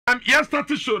Yes,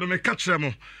 started show them a catch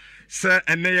them. Sir,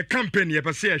 and a campaign, you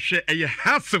say, share a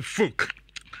house of folk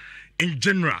in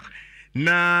general.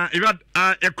 Na, if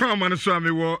a crown man, so I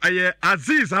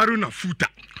Aziz Haruna Futah.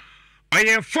 I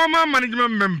am former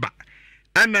management member.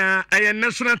 And I am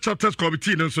National Chapters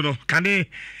Committee, so no, can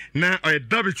na a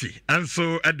deputy. And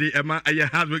so at the I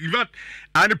have that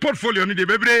and the portfolio need the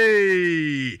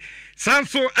baby.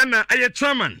 Sanso and I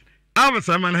chairman. Elvis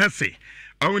Herman Hesse.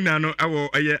 Oh, no, I will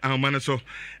a man so.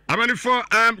 I'm for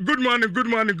good morning.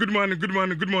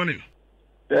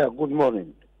 Yeah, good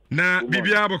morning. Na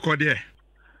Bibi Abokode.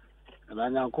 And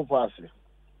I'm Uncle Passy.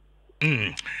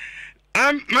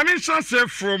 Mami say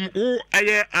from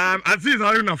Aziz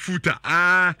Haruna Futah.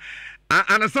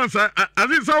 Understand, sir?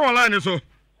 Aziz, how online so?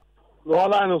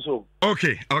 Online so.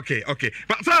 Okay.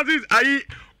 But sir, Aziz, I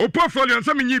portfolio and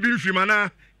some new being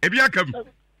mana. Ebiakam.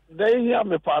 They hear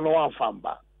me Panoa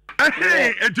Famba.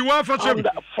 Hey, and you are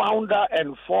founder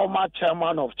and former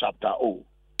chairman of Chapter O.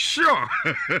 Sure.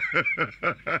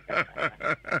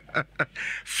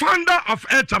 Founder of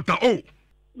Chapter O.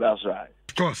 That's right.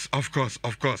 Of course.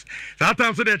 That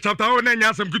time so the Chapter O then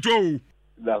you some good.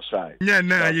 That's right. Yeah,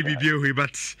 nah, you be beautiful,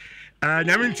 but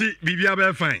Yaminti Bibi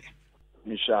Abe fine.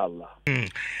 Inshallah.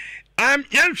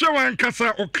 Yan show one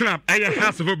kasa or club. I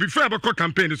have to before I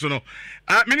campaign so no.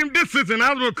 Meaning this is an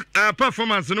outlook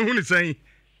performance. No one is saying.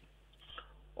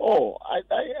 Oh,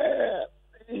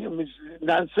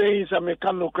 Nancy is a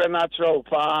mechanical natural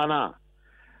pana.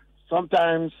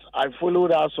 Sometimes I follow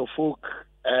the House of Folk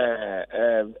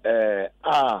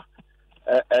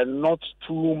not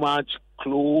too much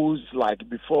close like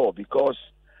before because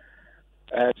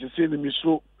you see the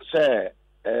Misu say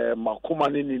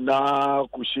Makumani na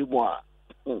Kushibwa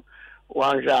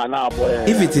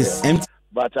if it is empty.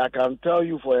 But I can tell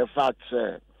you for a fact,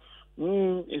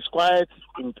 it's quite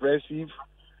impressive.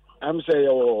 I'm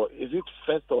saying, is it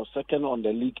first or second on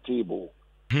the league table?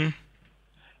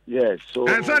 Yes. So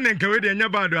that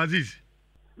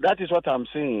is what I'm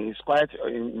saying. It's quite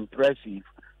impressive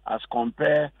as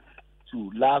compared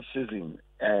to last season,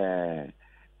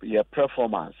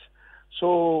 performance.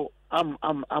 So I'm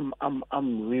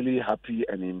really happy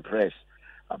and impressed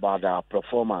about our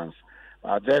performance.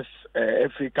 This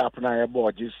FA Cup now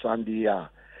about this Sunday,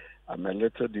 I'm a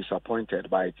little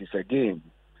disappointed, but it is a game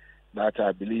that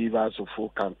I believe also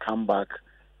can come back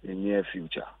in near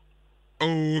future.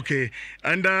 Oh, okay.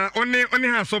 And only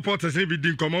has supporters be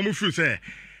doing come on say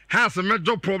has a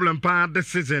major problem part this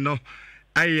season. No,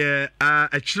 I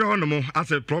children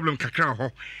as a problem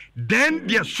kakra. Then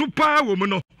the super woman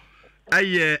no.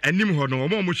 I anim ho no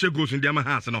mo she goes in their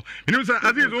house no. You know,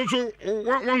 Aziz also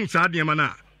one sad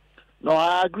na. No,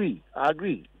 I agree.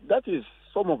 That is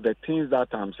some of the things that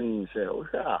I'm saying. Say, oh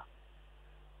yeah.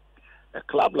 A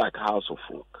club like House of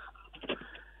Folk,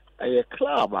 a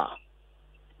club,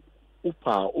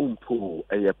 upa umpu,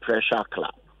 a pressure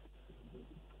club.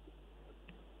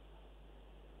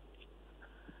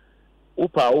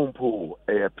 Upa umpu,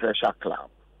 a pressure club.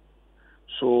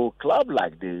 So, club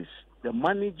like this, the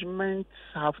management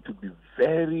have to be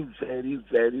very, very,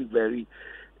 very, very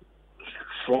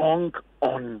strong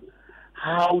on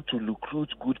how to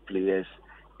recruit good players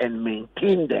and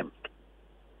maintain them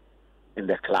in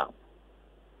the club.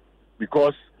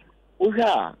 Because, oh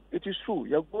yeah, it is true.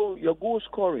 Your goal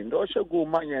scoring, the also go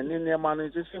money and in their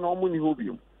managers in Omuni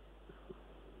Hobium.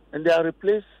 And their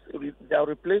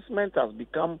replacement has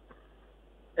become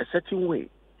a certain way.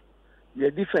 Their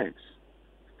defense.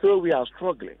 So we are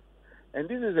struggling. And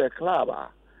this is a club,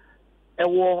 a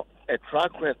war, a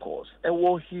track record, a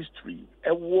war history,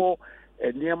 a war,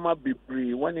 a Nema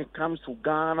Bibri when it comes to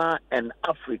Ghana and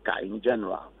Africa in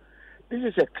general. This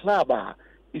is a club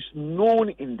is known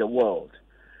in the world.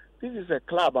 This is a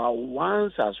club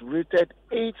once has rated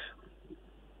 8th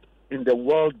in the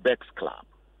World Best Club.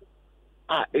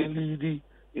 LED,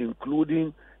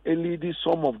 including LED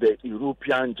some of the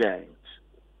European giants.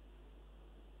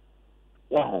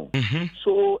 Wow.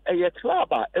 So a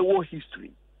club a war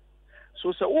history.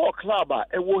 So war club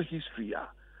a war history.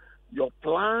 Your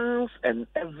plans and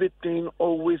everything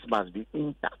always must be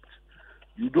intact.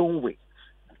 You don't wait.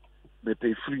 But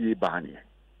a free banner.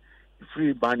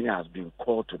 Free Bunny has been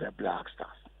called to the Black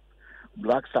Stars.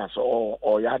 Black Stars or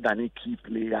Yadani key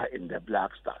player in the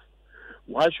Black Stars.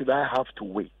 Why should I have to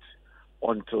wait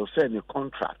until say the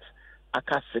contract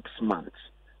after 6 months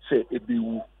say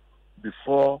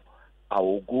before I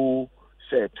will go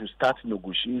say to start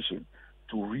negotiation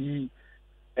to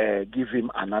give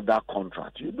him another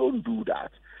contract? You don't do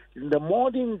that. In the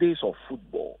modern days of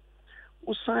football,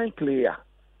 we sign player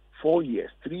 4 years,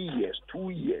 3 years,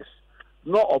 2 years.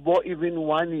 Not about even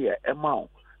 1 year amount.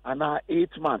 and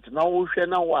 8 months. Now we share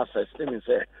now assessing and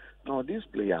say, no, this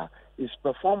player, his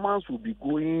performance will be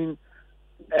going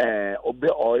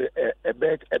or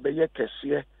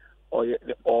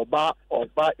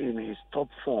in his top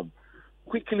form.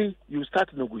 Quickly, you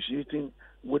start negotiating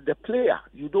with the player.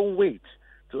 You don't wait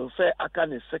till say I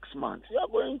can in 6 months. You are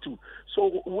going to.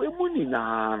 So we money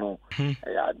now.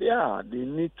 They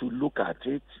need to look at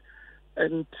it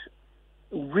and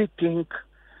rethink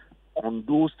on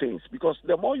those things, because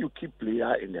the more you keep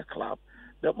player in the club,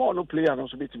 the more no player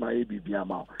also be my ABB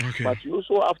amount. But you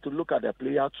also have to look at the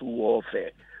player to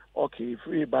warfare. Okay,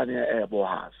 free banner airbo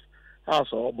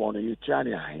has all born you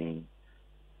China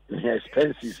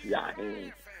expenses.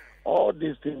 All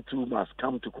these things too must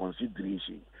come to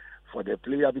consideration for the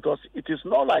player, because it is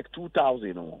not like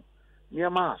 2000.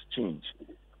 Myanmar has changed.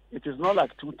 It is not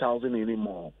like 2000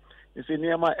 anymore. You see,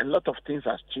 Myanmar, a lot of things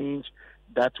has changed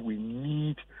that we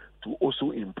need to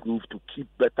also improve to keep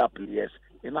better players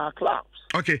in our clubs.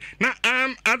 Okay, now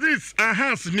Aziz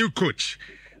has a new coach.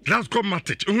 That's called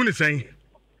Matic. Who is saying?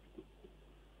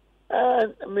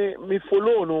 Me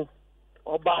follow no.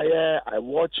 Obaye, I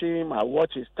watch him. I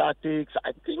watch his tactics.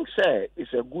 I think, sir,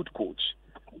 it's a good coach.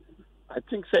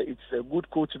 It's a good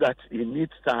coach that he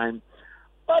needs time,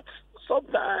 but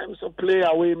sometimes a play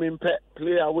away me pet.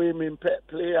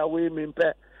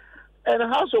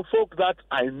 And House of Folk that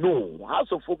I know,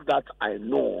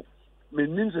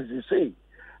 means as you say,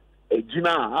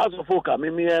 House of Folk, my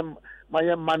management, my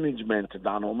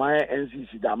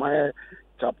NCC, my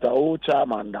chapter O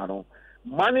chairman,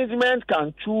 management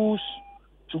can choose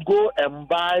to go and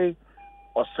buy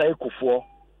or sell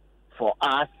for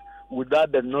us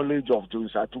without the knowledge of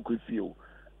Jones Atukufio.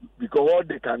 Because what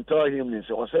they can tell him is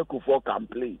Osei can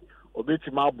play.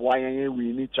 Obetima Boye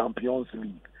we need Champions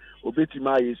League.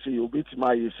 Obetima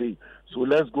Yese. So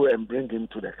let's go and bring him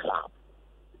to the club.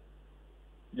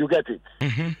 You get it?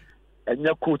 And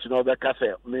your coach no be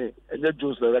kase me and your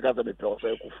Jones no be kase me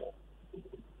Osei Kufo.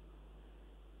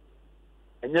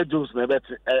 And your Jones no be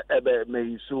may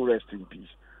he so rest in peace.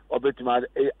 Obetima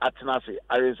Atenase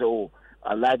I say, oh,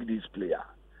 I like this player.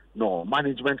 No,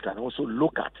 management can also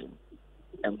look at him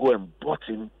and go and bought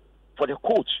him for the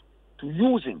coach to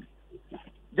use him.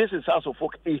 This is House of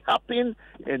Folk. It happened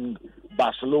in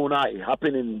Barcelona. It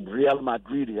happened in Real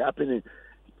Madrid. It happened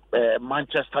in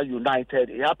Manchester United.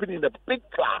 It happened in the big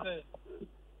club.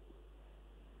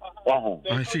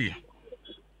 I see.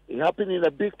 It happened in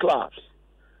the big clubs.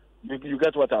 You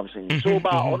get what I'm saying? So,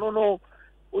 but I don't know.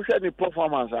 Who should the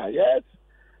performance are? Yes,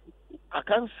 I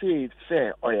can't say it's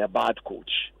or a bad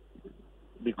coach,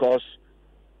 because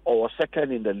or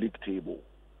second in the league table.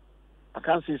 I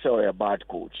can't say or a bad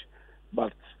coach,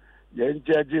 but you're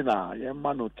judging now. You're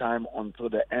man no time until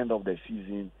the end of the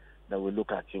season that we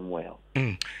look at him well.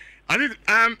 I did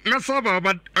Masaba,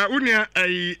 but unia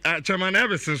a chairman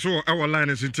Elvis so our line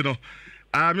is into no.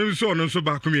 Maybe so no so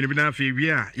back community na fi wi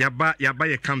a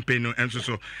yaba campaign and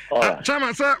so.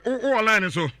 Chairman sir our line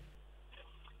is so.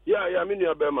 Yeah, me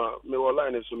near Bema, me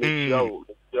line is so me ya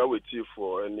wait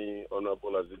for any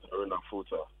honorable Aziz Haruna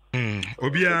Futah.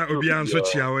 Obia so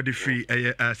chia we the free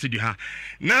city ha.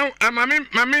 Now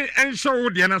mama and show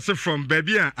the answer from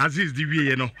baby Aziz the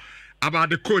way no about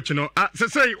the coach no.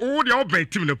 Say all the open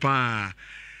team no pa.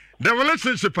 The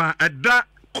relationship at that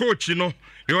coach no,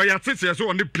 you are so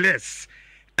on the place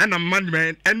and a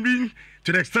management and being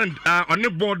to the extent on the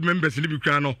board members in the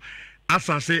Bucano. As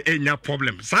I say, any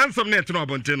problem. Sans some net no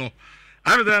abontino.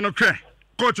 I'm there no crack.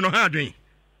 Coach no hard doing.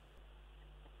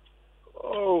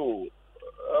 Oh,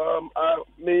 I'm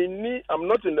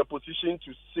not in the position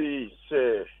to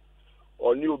say,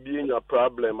 or new being a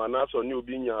problem, and that's or new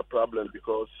being a problem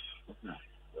because,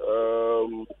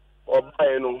 or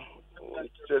by no,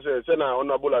 say na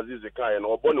honorable Aziz Kai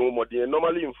or Bono Modi.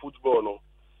 Normally in football, no,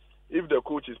 if the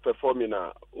coach is performing,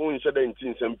 only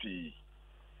 17 MP.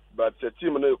 But the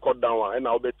team no cut down and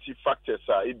I'll bet factors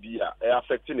are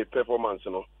affecting the performance,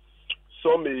 you know.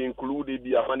 Some may include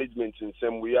the management in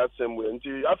some way.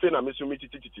 Until I feel I'm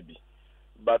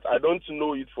but I don't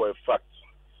know it for a fact.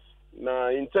 Now,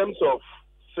 in terms of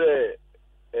say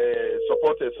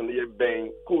supporters and the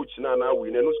bank coach, now we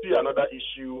there must be another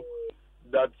issue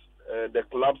that the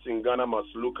clubs in Ghana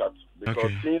must look at,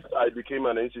 because since I became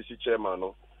an NCC chairman,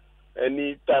 no.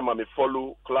 Any time I may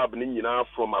follow club Nhyira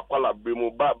from Akwala Bremo,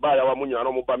 by our money, I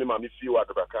don't know me feel at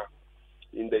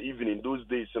in the evening, those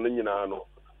days, and Nhyira no.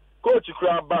 Coach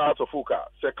crab bar out of Fuka,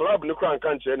 say club no crown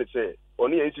can't any say,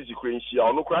 only NCC Queen, she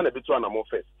or no crown a bit one more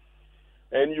first.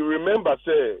 And you remember,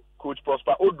 say, Coach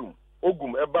Prosper Ogum,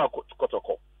 Eba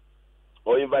Kotoko,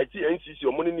 or invite NCC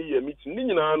or money meeting,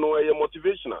 Nhyira no a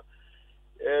motivational.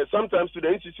 sometimes the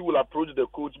NCC will approach the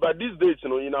coach, but these days,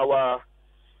 in our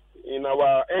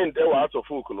end, out of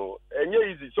folk, and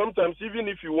yeah, easy. Sometimes even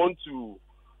if you want to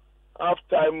have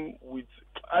time with,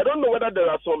 I don't know whether there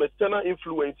are some external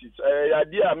influences.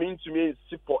 Idea I mean to me is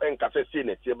Sipo and Cafe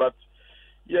but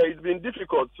yeah, it's been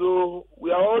difficult. So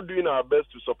we are all doing our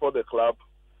best to support the club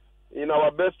in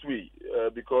our best way,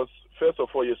 because first of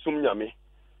all, you me.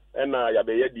 And we'll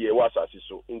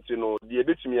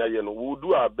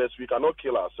do our best. We cannot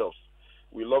kill ourselves.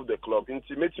 We love the club.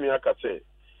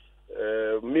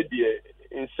 Media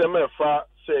in summer far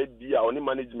said the only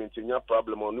management in your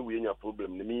problem or no way in your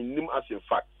problem. I mean, as in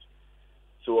fact.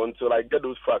 So until I get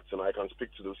those facts and I can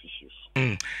speak to those issues.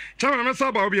 But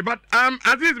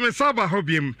Aziz Mesaba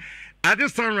Hobium at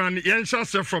this time around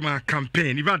the from our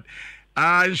campaign. But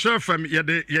I'm sure from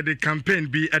the campaign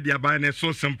be at the Abane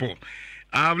so simple.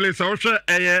 I've also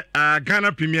a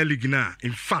Ghana Premier League now.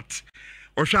 In fact,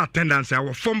 Osha attendance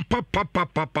our form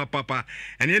papa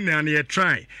and then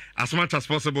try as much as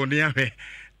possible near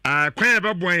quite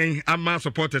a boy and my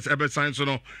supporters ever sign so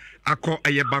no I call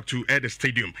a year back to the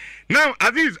stadium. Now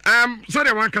Aziz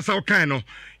sorry one kasa okaino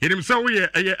himself we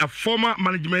a former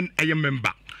management a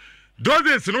member. Those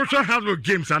days no sure has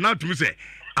games and now to say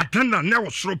attendance now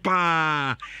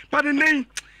sropa but the name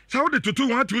so the tutu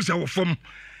want to say our form.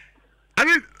 I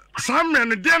mean, some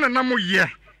men again and no year.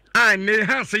 I ne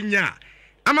has in ya.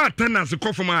 I'm a tenants, a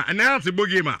coffee and I has a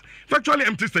bogema. Virtually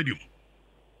empty stadium.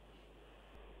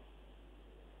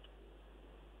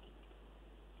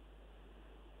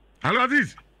 Hello,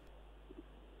 Aziz.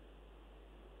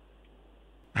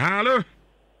 Hello.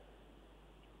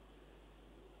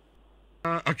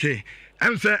 Okay.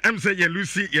 I'm saying, yeah,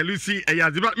 Lucy,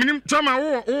 but minimum time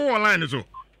all line is all.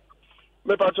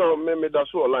 Me pacho me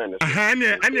that's all line. And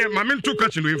my men took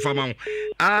question with Fama.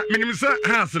 Minimum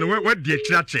has what the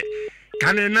church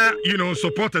can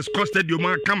supporters costed you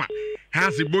man come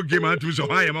has a book game to so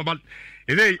high but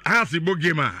it has a book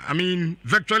game. I mean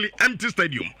virtually empty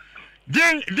stadium.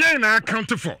 Then I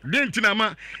account for then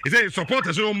Tinama is a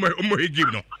supporters no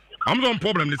give no. I'm no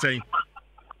problem the saying.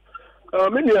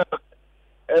 Many a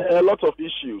lot of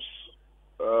issues.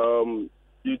 To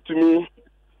me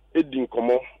it didn't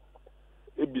come on.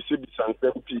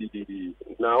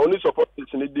 Now, only support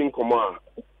is needing command.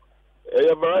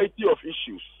 A variety of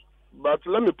issues, but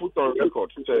let me put on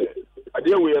record.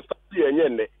 Idea we are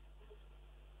starting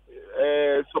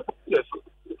supporters.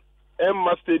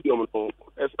 Emma Stadium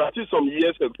started some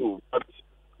years ago, but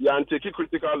you can take a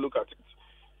critical look at it.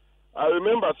 I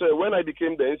remember, when I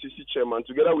became the NCC chairman,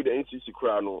 together with the NCC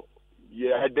Crown,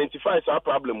 identified our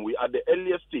problem we at the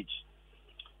earliest stage.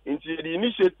 Into the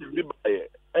initiative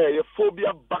a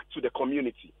phobia back to the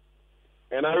community.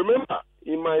 And I remember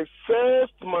in my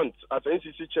first month as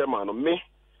NCC chairman, me,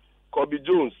 Kobe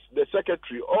Jones, the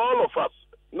secretary, all of us,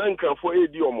 there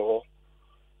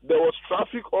was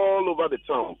traffic all over the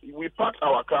town. We parked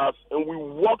our cars and we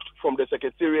walked from the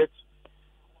secretariat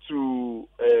to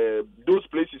those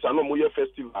places,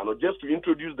 Festival, just to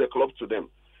introduce the club to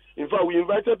them. In fact, we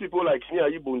invited people like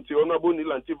Nhyira,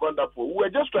 who were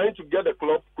just trying to get the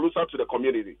club closer to the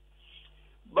community.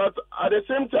 But at the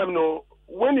same time,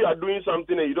 when you are doing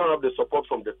something and you don't have the support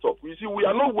from the top, you see, we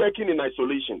are not working in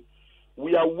isolation.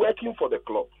 We are working for the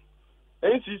club.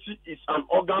 NCC is an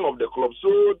organ of the club.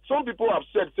 So some people have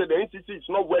said the NCC is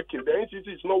not working. The NCC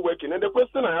is not working. And the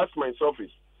question I ask myself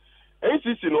is,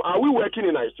 NCC, are we working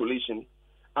in isolation?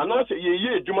 And I say,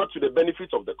 to the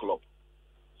benefit of the club.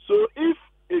 So if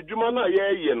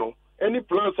any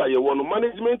plans are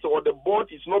management or the board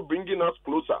is not bringing us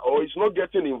closer or is not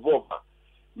getting involved,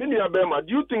 do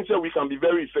you think that we can be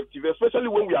very effective, especially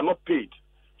when we are not paid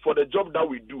for the job that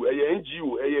we do? A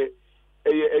NGO,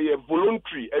 a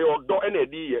voluntary,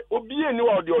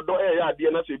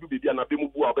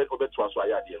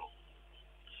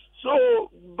 so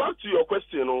back to your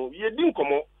question,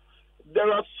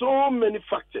 there are so many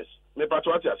factors.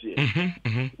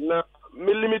 Now,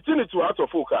 me limiting it to out of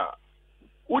focus.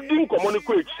 We didn't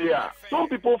communicate here. Some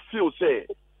people feel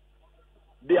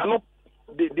they are not,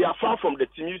 they are far from the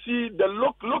team. You see,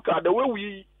 look at the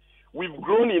way we've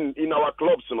grown in our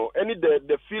clubs.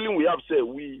 The feeling we have,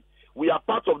 we are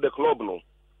part of the club.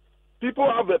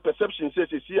 People have a perception,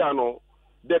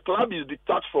 the club is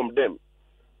detached from them.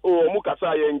 Oh,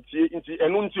 Mukasa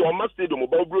stadium,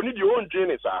 but bro, need your own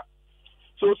training, sir.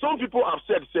 So some people have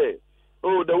said,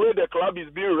 oh, the way the club is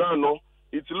being run,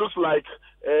 it looks like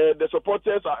the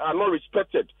supporters are not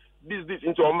respected. This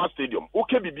into our stadium.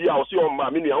 Okay, I'll see on my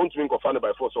I want to think of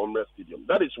by force on my stadium.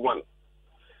 That is one.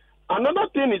 Another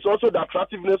thing is also the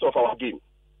attractiveness of our game.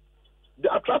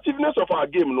 The attractiveness of our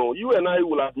game, you and I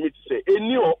will admit,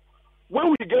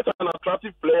 when we get an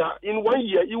attractive player, in 1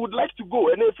 year, he would like to go,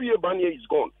 and every year, ban year is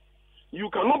gone. You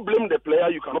cannot blame the player,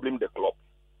 you cannot blame the club,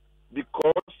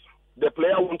 because the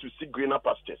player wants to see greener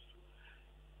pastures.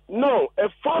 Now, a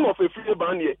fan of a free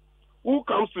Banye who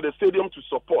comes to the stadium to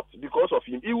support because of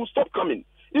him, he will stop coming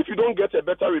if you don't get a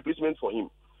better replacement for him.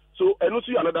 So, and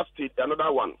also another state,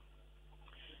 another one.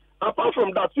 Apart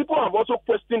from that, people have also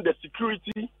questioned the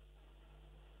security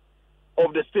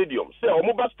of the stadium. Say,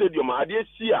 Omoba Stadium, are they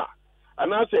see?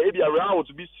 And I say, they are around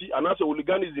to be see, and I say,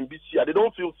 hooliganism be see. They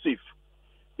don't feel safe.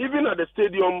 Even at the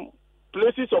stadium,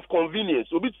 places of convenience,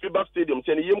 Obi Fiba Stadium,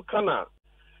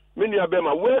 many of them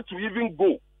are where to even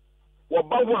go.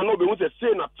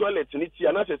 Say na toilet in it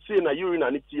and I say na urine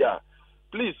and it.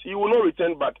 Please, he will not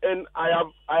return back. And I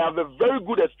have a very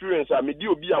good experience. I made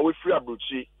you be away free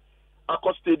Abruchi,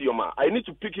 Akko Stadium. I need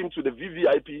to pick him to the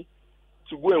VVIP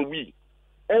to go and wee.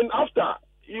 And after,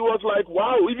 he was like,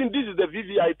 wow, even this is the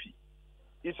VVIP.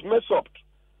 It's messed up.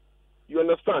 You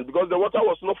understand? Because the water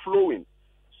was not flowing.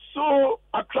 So,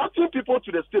 attracting people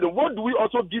to the stadium, what do we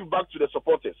also give back to the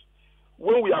supporters?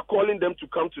 When we are calling them to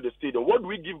come to the stadium, what do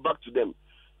we give back to them?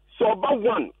 So about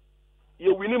one,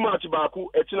 you winning match baku,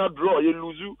 etina draw, you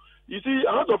lose. You see,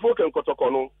 a lot of folk in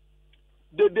Kotokono,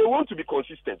 they want to be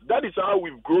consistent. That is how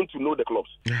we've grown to know the clubs.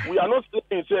 We are not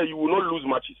saying say you will not lose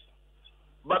matches.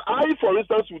 But I, for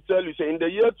instance, will tell you, say in the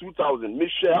year 2000, me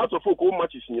share out of folk all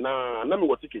matches na me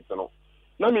what tickets no.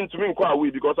 Na me to me quite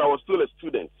away because I was still a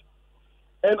student.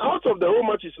 And out of the whole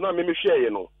matches now me share,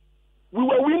 you know, we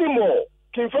were winning more.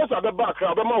 King first at the back,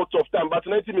 I'm out of time, but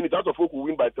 90 minutes out of folk will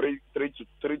win by 3-2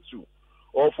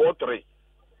 or 4-3.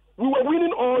 We were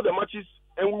winning all the matches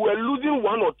and we were losing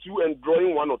 1 or 2 and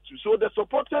drawing 1 or 2. So the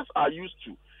supporters are used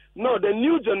to. Now the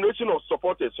new generation of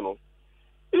supporters, you know,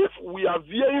 if we are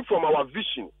veering from our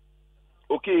vision,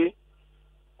 okay,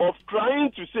 of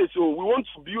trying to say, so we want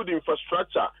to build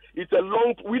infrastructure, it's a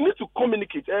long, we need to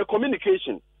communicate,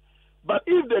 communication. But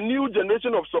if the new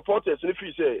generation of supporters, if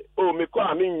you say, oh,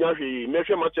 I mean,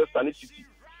 Manchester City,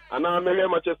 and now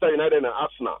Manchester United and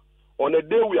Arsenal, on a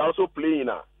day we are also playing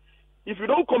now. If you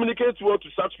don't communicate well to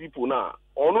such people now,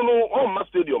 or no, on my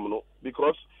stadium, no,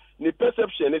 because the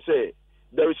perception is say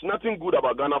there is nothing good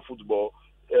about Ghana football.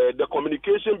 The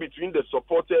communication between the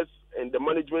supporters and the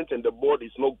management and the board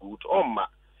is not good.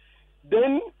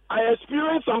 Then I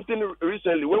experienced something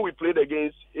recently when we played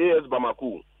against AS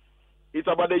Bamako. It's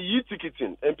about the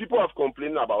ticketing, and people have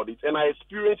complained about it, and I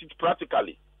experienced it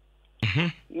practically.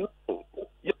 No,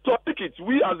 tickets.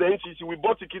 We as the NCC, we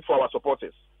bought tickets for our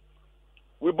supporters.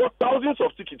 We bought thousands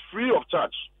of tickets free of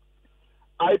charge.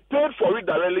 I paid for it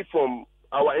directly from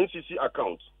our NCC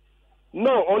account.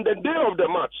 Now, on the day of the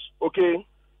match, okay,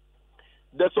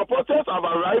 the supporters have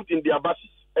arrived in their buses,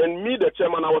 and me, the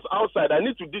chairman, I was outside. I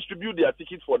need to distribute their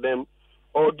tickets for them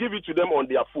or give it to them on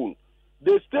their phone.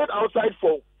 They stayed outside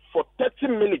for 30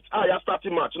 minutes. I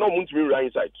started match. Now I'm right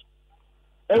inside.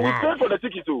 And we paid for the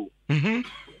ticket too. Ticket,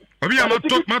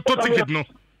 no.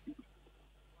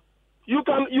 You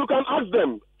can ask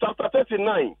them. Chapter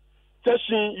 39.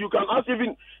 Session. You can ask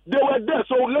even they were there.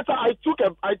 So later I took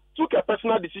a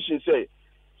personal decision. Say,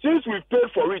 since we've paid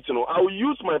for it, you know, I will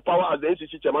use my power as the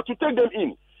NCC chairman to take them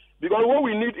in because what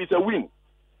we need is a win.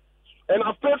 And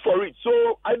I've paid for it.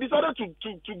 So I decided to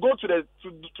go to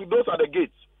those at the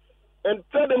gates and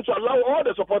tell them to allow all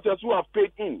the supporters who have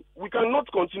paid in. We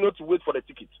cannot continue to wait for the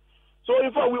tickets. So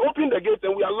in fact, we opened the gate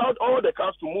and we allowed all the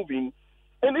cars to move in,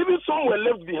 and even some were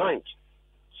left behind.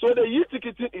 So the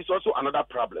e-ticketing is also another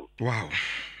problem. Wow.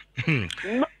 No.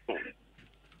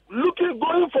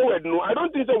 Going forward, no, I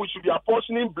don't think that we should be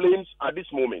apportioning blames at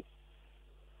this moment.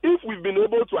 If we've been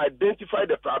able to identify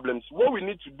the problems, what we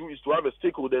need to do is to have a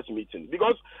stakeholders meeting.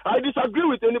 Because I disagree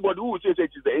with anybody who will say that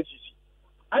it is the NCC.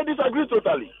 I disagree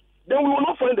totally. Then we will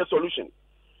not find a solution.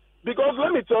 Because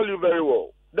let me tell you very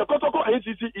well, the Kotoko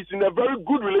NCC is in a very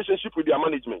good relationship with their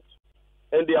management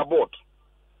and their board.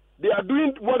 They are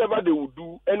doing whatever they will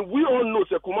do, and we all know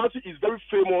that Kumasi is very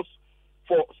famous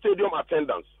for stadium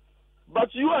attendance.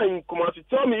 But you are in Kumasi,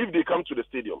 tell me if they come to the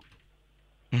stadium.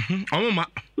 So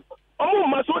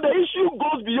the issue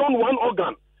goes beyond one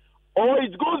organ, or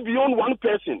it goes beyond one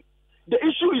person. The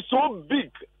issue is so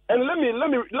big. And let me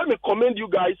commend you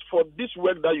guys for this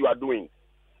work that you are doing.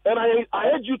 And I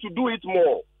urge you to do it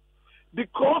more.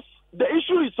 Because the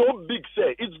issue is so big,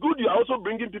 sir. It's good you are also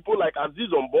bringing people like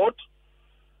Aziz on board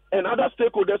and other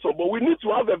stakeholders on board. We need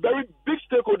to have a very big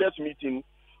stakeholders meeting.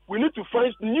 We need to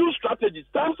find new strategies.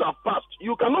 Times have passed.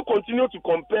 You cannot continue to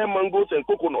compare mangoes and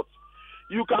coconuts.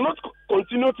 You cannot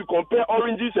continue to compare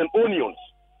oranges and onions.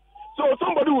 So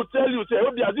somebody will tell you, say,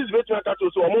 oh, Aziz,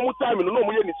 so time,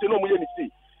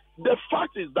 the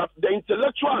fact is that the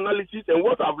intellectual analysis and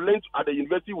what I've learned at the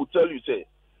university will tell you, say,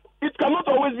 it cannot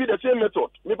always be the same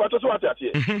method. So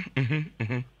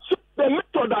the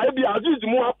method that Aziz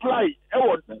will apply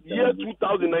in year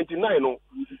 2099,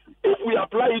 if we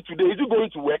apply it today, is it going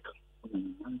to work?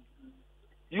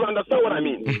 You understand what I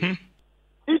mean?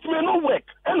 It may not work.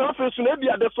 And after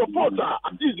the supporter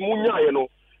Aziz Munya,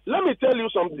 let me tell you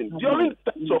something. During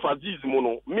the times of Aziz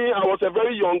Muno, me, I was a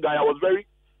very young guy. I was very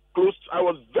close. I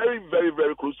was very, very,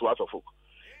 very close to Asafok.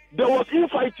 There was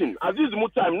infighting. Aziz Muno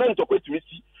time, na into kwet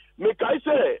misi. Me kai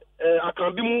say, I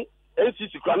can be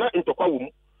NCC krana into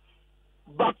kwa.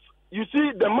 But you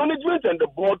see, the management and the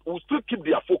board will still keep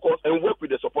their focus and work with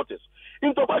the supporters.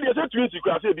 Into kwa they say twins you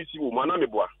can say BC woman me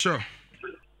boy. Sure.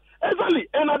 Exactly.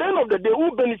 And at the end of the day,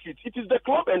 who benefits? It is the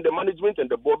club and the management and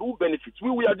the board who benefits.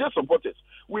 We are just supporters.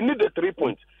 We need the 3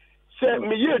 points. Say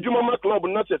me ye Jumama club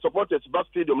not say supporters but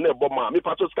stadium ne bomma. Me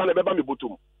patos can never me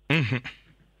butum.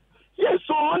 Yes,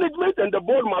 so management and the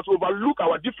board must overlook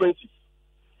our differences.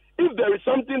 If there is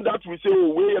something that we say,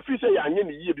 oh, if we say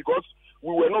year because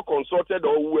we were not consulted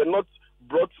or we were not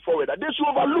brought forward, they should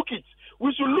overlook it.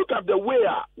 We should look at the way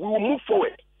we will move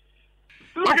forward.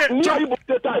 Look, okay, near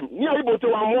time, near Ibote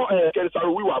one more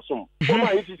Kensaru, we were some former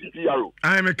NCCPRO.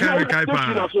 I am a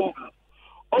Oshina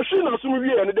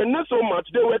Sumi, and the next so much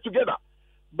they were together.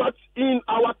 But in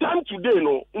our time today,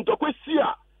 no, in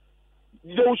Tokwesia,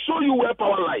 they will show you where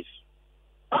power lies.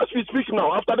 As we speak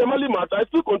now, after the Mali match, I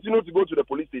still continue to go to the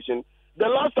police station. The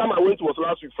last time I went was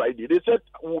last week Friday. They said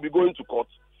we will be going to court.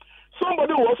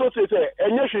 Somebody will also say,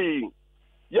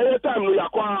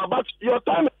 but your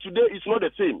time today is not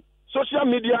the same. Social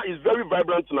media is very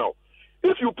vibrant now.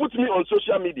 If you put me on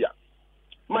social media,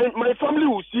 my family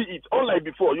will see it, unlike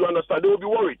before, you understand, they will be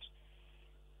worried.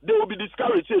 They will be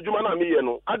discouraged. Say, you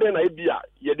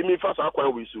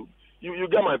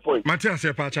get my point. My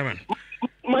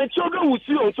children will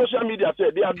see on social media,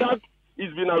 say, their dad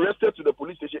is been arrested to the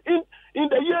police station. In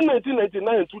the year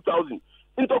 1999 and 2000,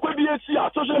 in social media, say,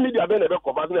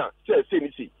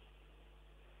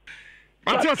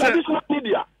 traditional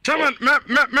media. Chairman, my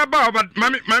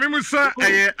Musa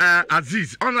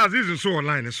Aziz on Aziz and so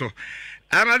online so.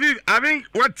 And I think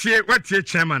what ye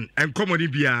chairman and comedy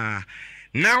bia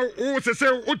now say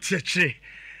what ye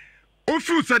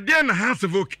Ofu Sadian has a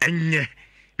book and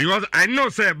because I know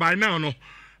say by now no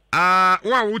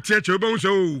what would teach you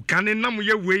so can in namu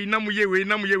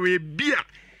way beer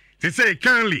they say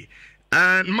currently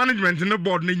management in the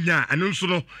board ninya and also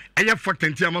no air fact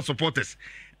and tiama supporters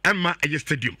Emma a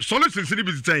stadium. So listen, City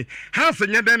saying, how's the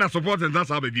Yadena support and that's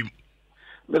how baby.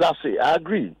 But I say, I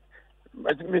agree.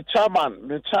 My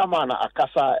chairman,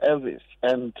 Akasa Elvis,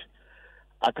 and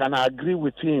I can agree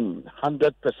with him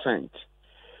 100%.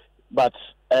 But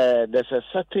there's a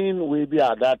certain way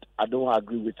that I don't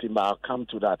agree with him, but I'll come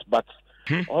to that. But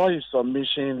all his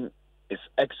submission is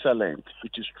excellent.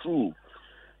 It is true.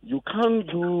 You can't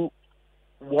do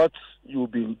what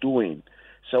you've been doing.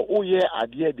 So, oh yeah, I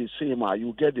did the same,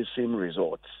 you get the same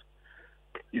results.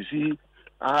 You see,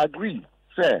 I agree.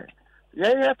 Fair.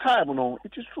 Yeah, time, no,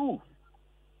 it is true.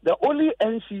 The only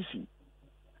NCC,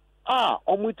 a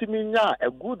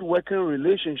good working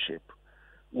relationship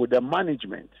with the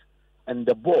management and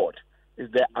the board is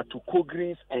the Atuko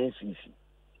Greens NCC.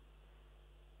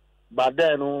 But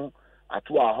then,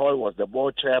 Atua Hall was the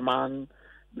board chairman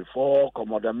before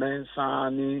Commodore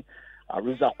Mensani.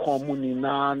 Ariza Komuni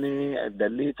Nani, the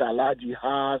late Alaji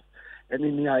has, and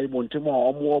in here,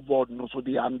 more board, so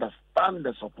they understand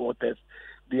the supporters,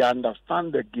 they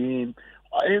understand the game.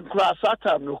 In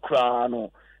Krasata,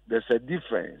 no, there's a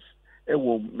difference. It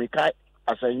will make I,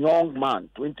 as a young man,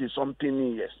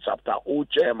 20-something years, chapter O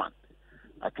chairman,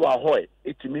 at Wahoy,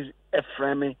 it means a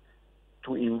friend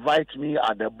to invite me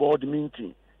at the board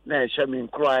meeting. Now, me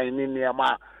crying in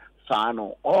Yama.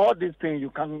 All these things you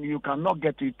cannot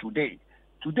get it today.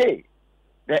 Today,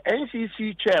 the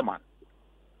NCC chairman,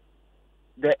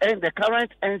 the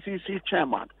current NCC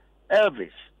chairman,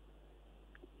 Elvis,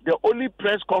 the only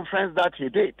press conference that he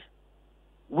did,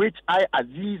 which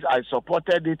Aziz, I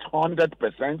supported it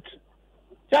 100%,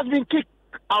 he has been kicked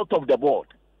out of the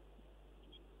board.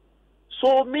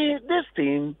 So this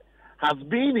thing has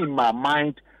been in my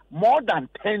mind more than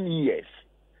 10 years.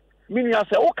 Meaning I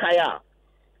say, okay,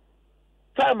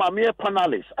 time I'm a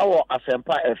panelist, our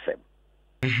Asempa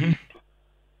FM.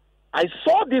 I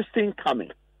saw this thing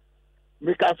coming.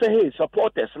 We can say, hey,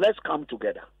 supporters, let's come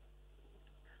together.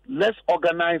 Let's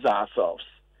organize ourselves.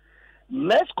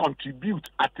 Let's contribute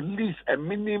at least a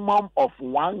minimum of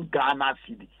 1 Ghana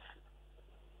cedi.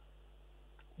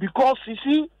 Because you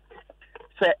see,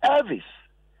 say Elvis,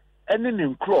 and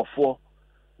in Crawford,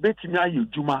 betimi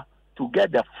yujuma to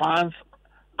get the fans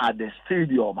at the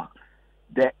stadium.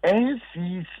 The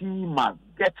NCC must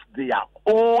get their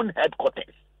own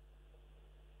headquarters.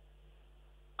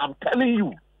 I'm telling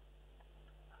you,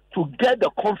 to get the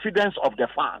confidence of the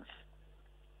fans.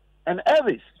 And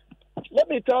Elvis, let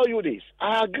me tell you this.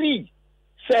 I agree,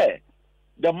 sir.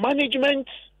 The management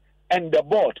and the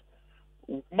board,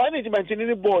 management in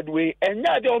the board way, and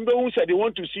now they said they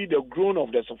want to see the grown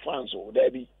of the fans, or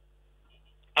Debbie,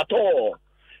 at all,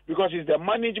 because it's the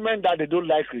management that they don't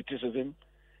like criticism,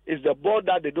 it's the board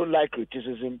that they don't like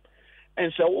criticism,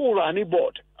 and so all running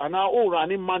board and now all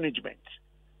running management.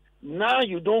 Now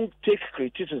you don't take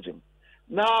criticism.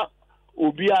 Now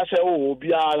Obia say, oh,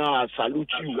 Obia, I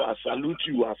salute you, I salute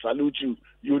you, I salute you.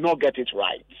 You not get it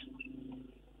right.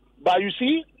 But you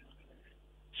see,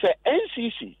 say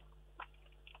NCC,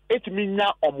 it means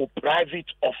now a private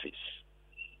office.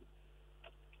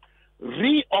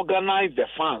 Reorganize the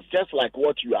funds, just like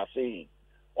what you are saying.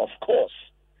 Of course,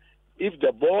 if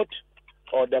the board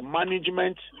or the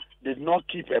management did not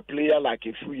keep a player like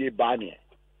a Fuye Barnier,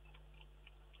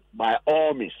 by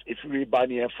all means, if Fuye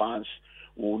Barnier fans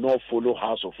will not follow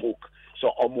House of Folk,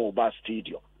 so Omoba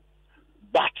Stadium.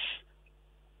 But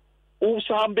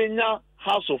Usambenya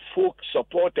House of Folk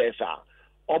supporters are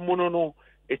Omonono,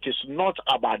 it is not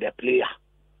about the player.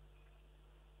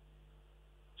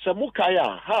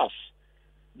 Samukaya has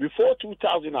before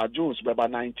 2000 or Jones, by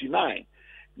 99,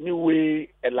 new way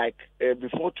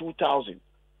before 2000.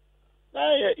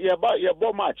 Yeah,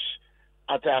 match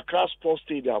at Accra Sports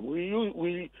Stadium.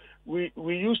 We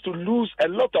used to lose a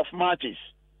lot of matches.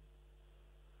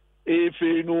 If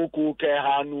no cook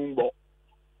hanumbo,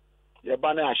 yeah,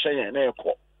 banner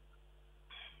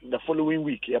the following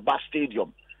week, yeah, Bas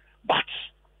Stadium. But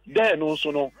then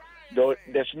also no,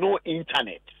 there's no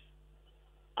internet.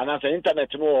 And as the internet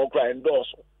no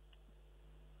endorse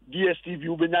DSTV,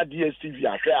 you not DSTV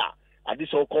at this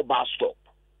so-called bus stop.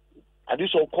 At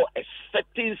this so-called a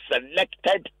certain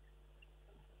selected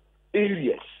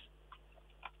areas.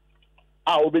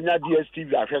 Obenya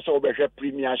DSTV after so be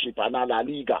Premiership and La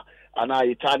Liga and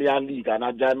Italian League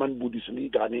and German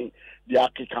Bundesliga and the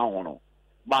African one.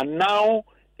 But now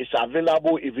it's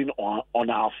available even on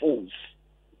our phones.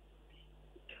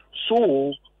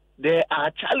 So there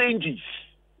are challenges.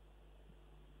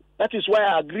 That is why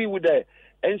I agree with the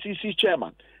NCC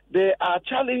chairman. There are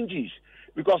challenges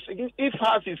because if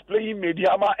Hesse is playing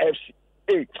Mediama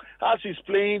FC, Hesse is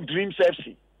playing Dreams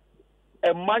FC,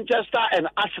 and Manchester and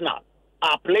Arsenal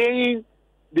are playing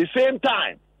the same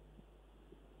time.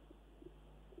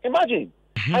 Imagine,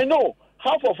 I know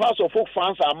half of House of Folk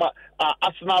fans are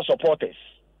Arsenal supporters.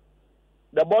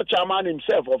 The board chairman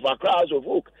himself of Accra House of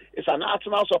Folk is an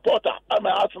Arsenal supporter. I'm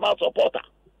an Arsenal supporter.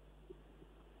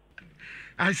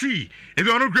 I see. If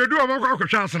you want to do a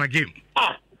chance in a game.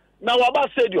 Now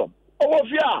about stadium. Oh,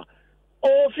 fear.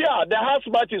 The house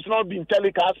match is not being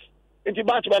telecast. It's a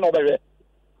match man over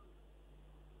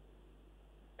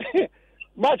here.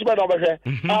 Match man over here.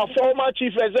 Our former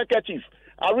chief executive,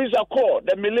 Ariza Kaur,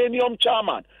 the Millennium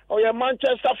Chairman, or a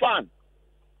Manchester fan.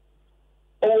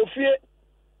 Oh, fear.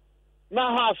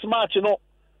 Now house match, you know,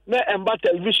 na emba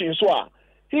television so.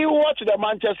 He watched the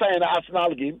Manchester and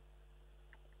Arsenal game,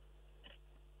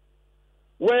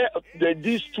 where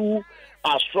these two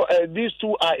are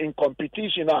in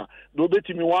competition.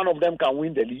 One of them can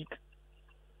win the league.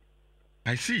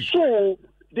 I see. So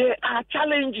there are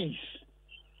challenges.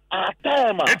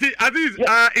 Aziz,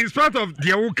 in spite of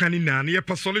the old canina, near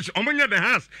solution, Omonia the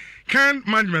house can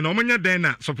management, Omonia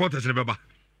Dana supporters.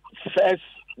 First,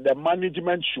 the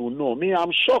management should know. Me,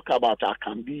 I'm shocked about I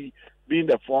can be being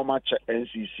the former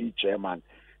NCC chairman.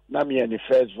 Now me and the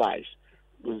first vice.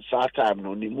 That time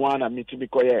no Nimwana meeting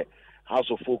because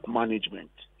House of Folk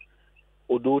management.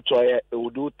 Odote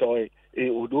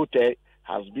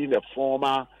has been a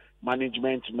former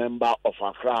management member of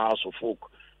Accra House of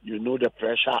Folk. You know the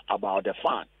pressure about the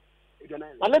fan.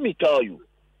 But let me tell you,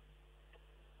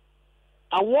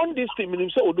 I want this team to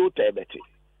say Odote Betty.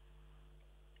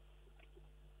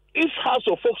 If House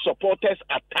of Folk supporters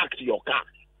attacked your car,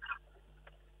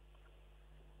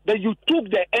 then you took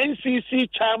the NCC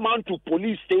chairman to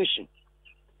police station.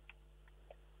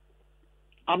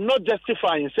 I'm not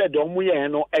justifying, said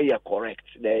no correct,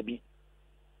 there be.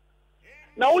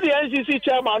 Now the NCC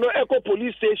chairman no echo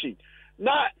police station.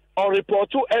 Now or report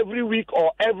to every week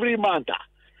or every month,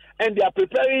 and they are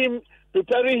preparing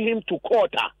him to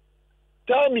court.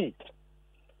 Tell me,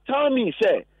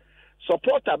 say,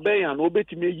 supporter Bay and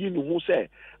Obetime Yinu who say,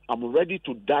 I'm ready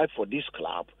to die for this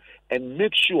club and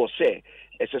make sure, say,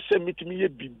 as a semi me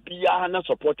be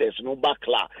supporters no back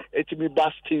club, me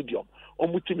bar stadium. I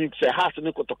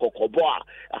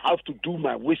have to do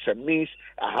my ways and means.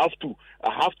 I have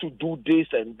to do this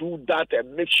and do that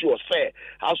and make sure, say,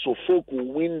 House folk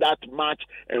will win that match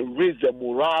and raise the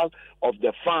morale of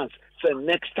the fans. So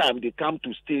next time they come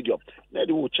to stadium, let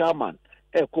the chairman,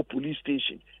 Echo police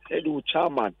station, let the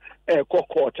chairman, Echo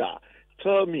quarter.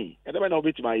 Tell me, and then I'll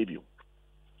be to my review.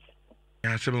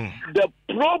 The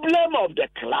problem of the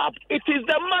club, it is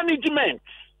the management.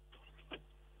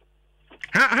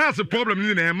 How's the problem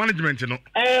in the management, you know?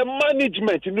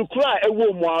 Management, you cry,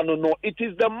 no. It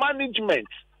is the management.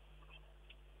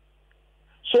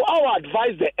 So I will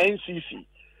advise the NCC,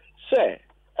 say,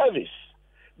 Elvis,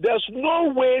 there's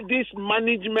no way this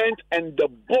management and the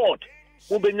board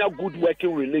will be in a good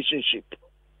working relationship.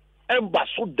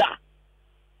 Ambassador,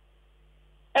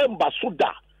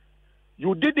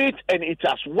 you did it and it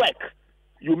has worked.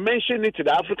 You mentioned it in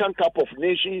the African Cup of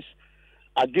Nations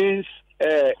against,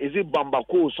 is it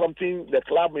Bamako or something, the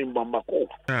club in Bamako?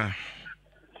 Yeah.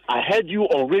 I heard you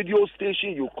on radio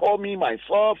station, you call me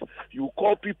myself, you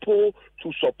call people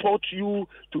to support you,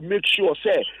 to make sure,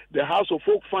 say, the House of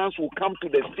Folk fans will come to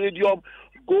the stadium.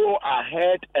 Go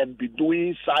ahead and be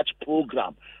doing such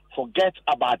program. Forget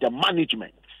about the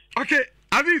management. Okay,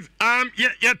 Aziz,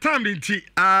 your time in tea,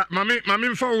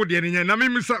 Mammy forward,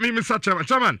 and such a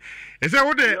chairman. Is that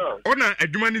what they honor a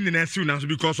demand in the next soon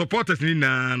because supporters in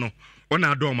no, on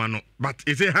our domano, but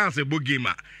is a house a book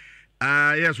gamer.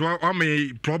 Yes, well, I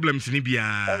may problems in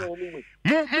Libya.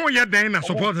 More your day na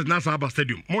supporters Nasaba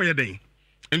Stadium. More your day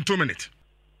in 2 minutes.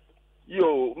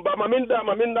 Yo, but Maminda,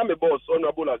 my boss,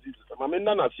 Honorable Aziz,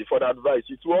 Maminda, Nasi for the advice.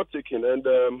 It's well taken. And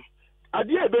I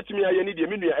did bet me I need a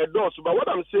million endorse. But what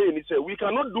I'm saying is we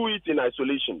cannot do it in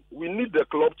isolation. We need the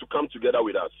club to come together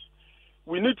with us.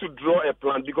 We need to draw a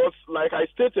plan because, like I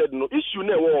stated, no issue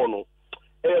no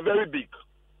very big.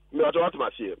 In the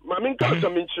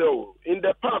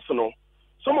past, no,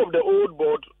 some of the old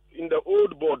board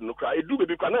no cry do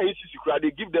baby can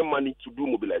they give them money to do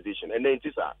mobilization and then it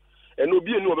is and no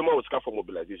be no was for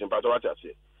mobilization, but what I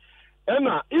say. And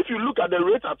if you look at the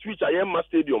rate at which I am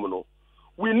stadium, no,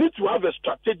 we need to have a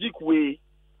strategic way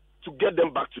to get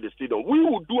them back to the stadium. We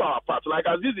will do our part. Like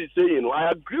Aziz is saying,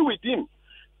 I agree with him.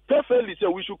 Perfectly say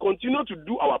we should continue to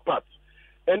do our part.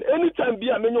 And anytime be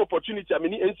a many opportunity, I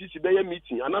mean NCC be a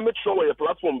meeting, and I make sure your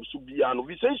platform should be an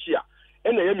Vicentia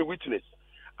and I am a witness.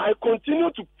 I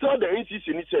continue to tell the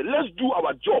NCC and say, let's do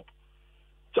our job.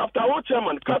 Chapter 1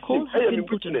 chairman, Captain, I am a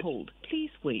witness.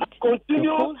 Please wait. I continue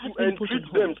to entreat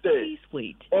them. Say, please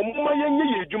wait. You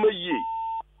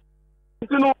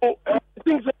know, I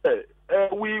think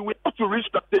we have to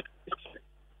restructure.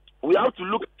 We have to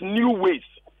look at new ways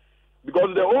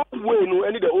because the old way,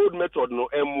 any the old method,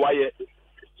 MY.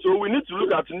 So we need to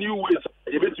look at new ways.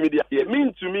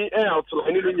 Mean to me,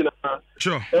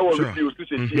 sure. But we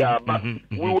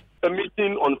will have a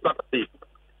meeting on Saturday.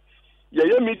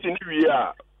 Meeting we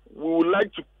would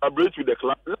like to collaborate with the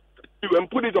club and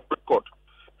put it on record.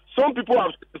 Some people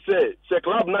have said, the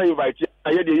club now invited,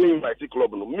 I hear they invited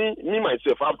club. Me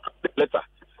myself, I've got a letter.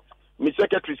 My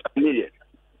secretary is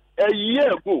a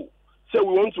year ago, said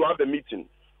we want to have a meeting.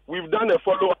 We've done a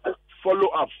follow up.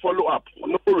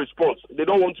 No response. They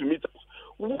don't want to meet us.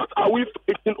 What are we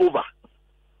fighting over?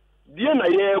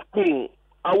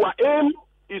 Our aim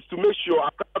is to make sure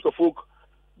our House of Folk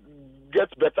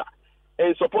gets better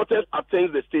and supporters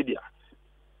attend the stadium.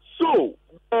 So,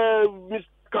 Mr.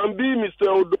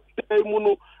 Odo,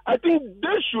 I think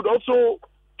they should also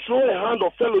throw a hand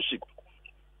of fellowship.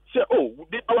 Say,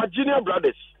 our junior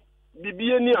brothers,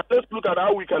 let's look at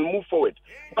how we can move forward.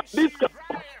 But this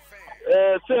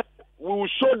say we will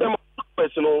show them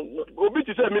personal. Obi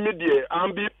to say me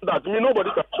and be that me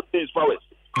nobody can show me his powers.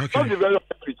 Okay. That's the very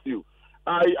honest with you.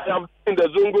 I have been in the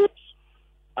Zongos.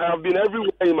 I have been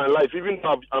everywhere in my life, even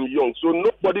though I'm young. So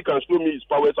nobody can show me his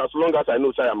powers as long as I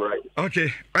know I am right.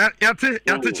 Okay.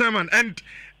 Yate chairman, and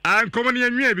I'm coming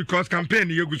here because campaign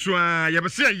you go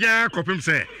to kopim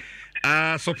say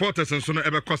supporters and so no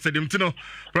ever costed him to know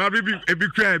probably be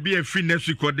a free next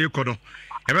week or day kono.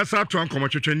 Ever start to come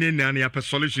and your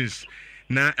solutions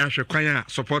na ahwe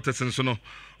supporters and so no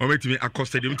or wait me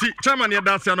accosted him. Chairman,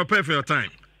 that's no pay for your time.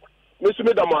 Mr.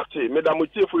 Madam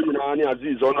for you and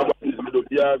Aziz on about this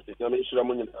Medobia,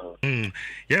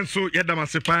 yes, so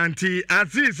Yadamasepanti,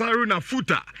 Aziz Haruna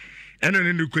Futah, and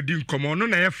then you could come on,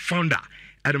 no, founder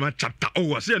at my chapter.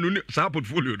 Oh, I see a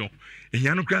portfolio, no, and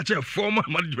Yano Cratcher, former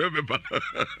management.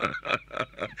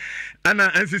 Anna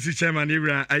NCC chairman,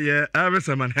 Nhyira, I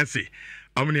Herman Hesse.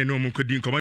 How many no could come